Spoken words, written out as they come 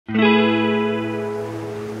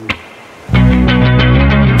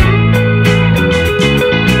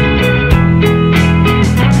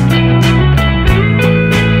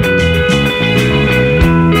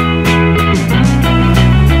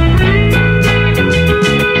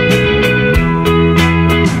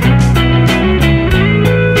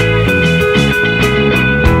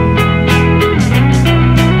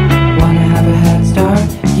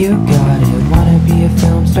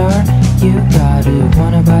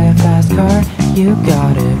you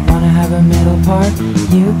got it. Wanna have a middle part,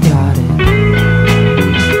 you got it.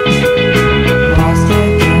 Lost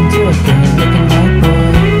again to a good-looking white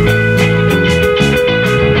boy.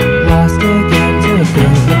 Lost again to a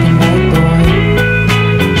good-looking white boy.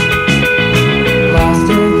 Lost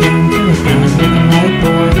again to a good-looking white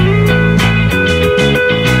boy.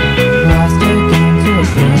 Lost again to a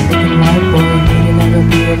good-looking white boy. Need to never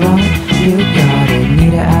be alone, you got it.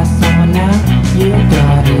 Need to ask someone now, you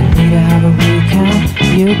got it. Need to have a recount,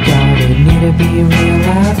 you got it. Need to be real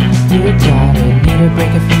loud, you got it. Need to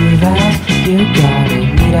break a few vows, you got it.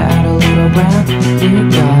 Need to add a little brown, you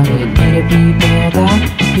got it. Need to be bailed out,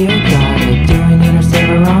 you got it. Do we need to stay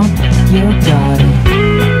wrong, you got it.